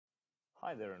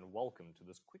Hi there and welcome to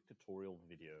this quick tutorial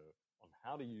video on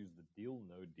how to use the Deal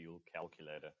No Deal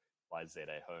calculator by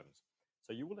ZA Homes.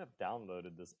 So you will have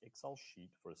downloaded this Excel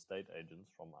sheet for estate agents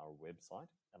from our website,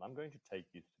 and I'm going to take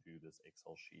you through this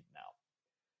Excel sheet now.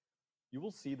 You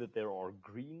will see that there are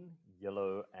green,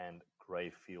 yellow, and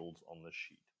gray fields on the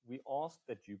sheet. We ask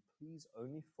that you please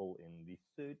only fill in the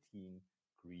 13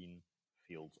 green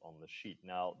fields on the sheet.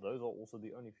 Now, those are also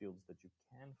the only fields that you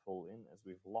can fill in, as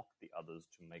we've locked the others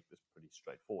to make this pretty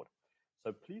straightforward.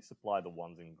 So please supply the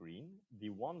ones in green.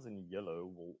 The ones in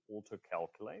yellow will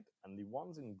auto-calculate, and the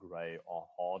ones in gray are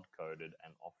hard-coded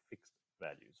and are fixed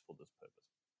values for this purpose.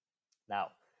 Now,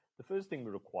 the first thing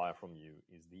we require from you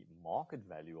is the market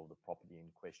value of the property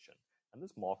in question. And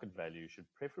this market value should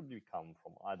preferably come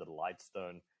from either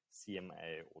Lightstone,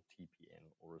 CMA, or TPN,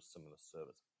 or a similar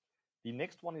service. The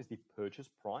next one is the purchase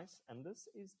price, and this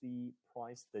is the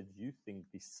price that you think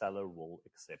the seller will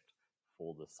accept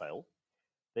for the sale.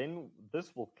 Then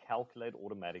this will calculate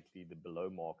automatically the below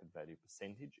market value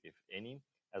percentage, if any,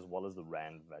 as well as the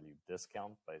rand value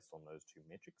discount based on those two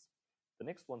metrics. The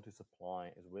next one to supply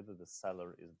is whether the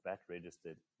seller is VAT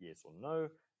registered, yes or no,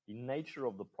 the nature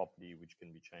of the property, which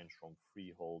can be changed from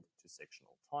freehold to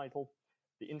sectional title.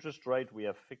 The interest rate, we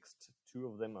have fixed two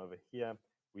of them over here.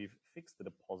 We've fixed the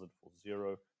deposit for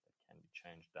 0. That can be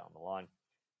changed down the line.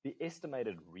 The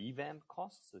estimated revamp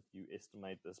costs that you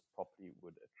estimate this property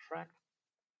would attract.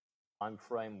 Time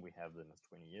frame, we have them as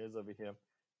 20 years over here.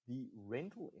 The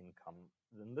rental income,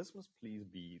 then this must please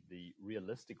be the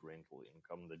realistic rental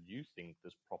income that you think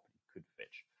this property could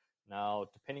fetch. Now,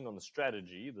 depending on the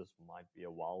strategy, this might be a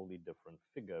wildly different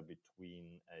figure between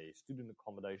a student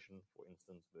accommodation, for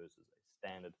instance, versus a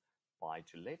standard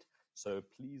buy-to-let. So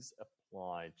please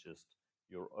apply just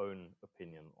your own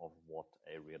opinion of what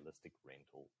a realistic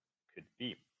rental could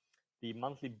be. The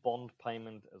monthly bond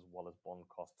payment as well as bond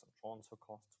costs and transfer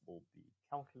costs will be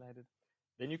calculated.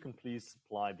 Then you can please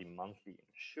supply the monthly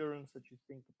insurance that you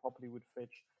think the property would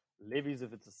fetch, levies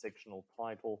if it's a sectional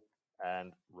title,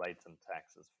 and rates and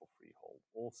taxes for freehold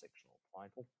or sectional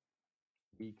title.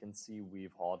 We can see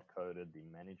we've hard-coded the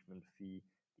management fee,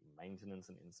 the maintenance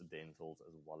and incidentals,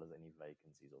 as well as any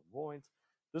vacancies or voids.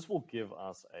 This will give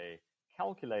us a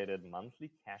calculated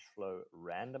monthly cash flow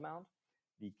rand amount,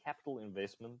 the capital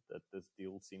investment that this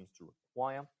deal seems to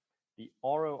require, the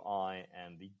ROI,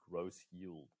 and the gross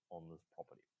yield on this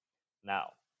property.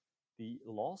 Now, the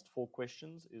last 4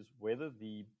 questions is whether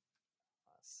the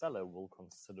seller will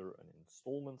consider an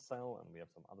installment sale, and we have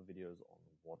some other videos on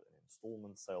what an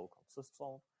installment sale consists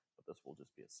of, but this will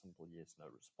just be a simple yes/no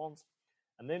response.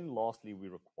 And then lastly, we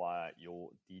require your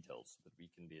details so that we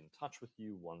can be in touch with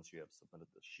you once you have submitted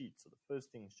the sheet. So the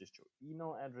first thing is just your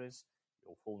email address,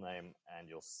 your full name, and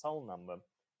your cell number.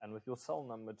 And with your cell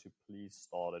number, to please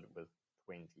start it with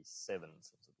 27,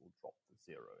 since it will drop to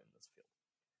 0 in this field.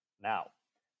 Now,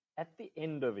 at the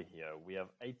end over here, we have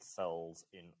 8 cells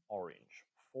in orange,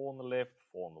 4 on the left,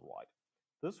 4 on the right.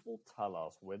 This will tell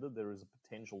us whether there is a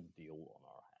potential deal on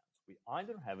our hands. We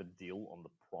either have a deal on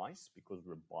the price because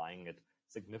we're buying it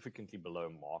significantly below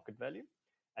market value.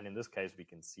 And in this case, we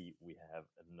can see we have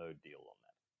a no deal on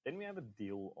that. Then we have a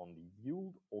deal on the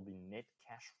yield or the net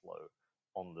cash flow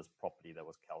on this property that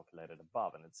was calculated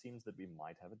above. And it seems that we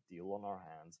might have a deal on our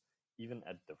hands even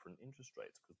at different interest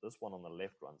rates, because this one on the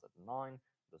left runs at 9,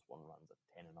 this one runs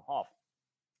at 10.5.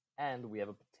 And we have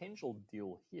a potential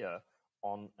deal here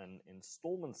on an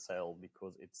installment sale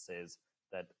because it says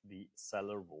that the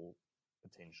seller will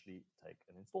potentially take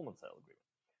an installment sale agreement.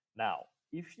 Now,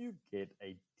 if you get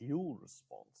a deal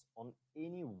response on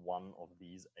any one of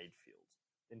these 8 fields,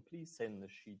 then please send the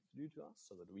sheet through to us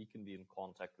so that we can be in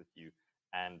contact with you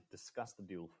and discuss the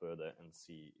deal further and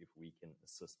see if we can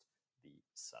assist the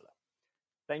seller.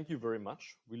 Thank you very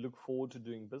much. We look forward to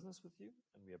doing business with you,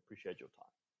 and we appreciate your time.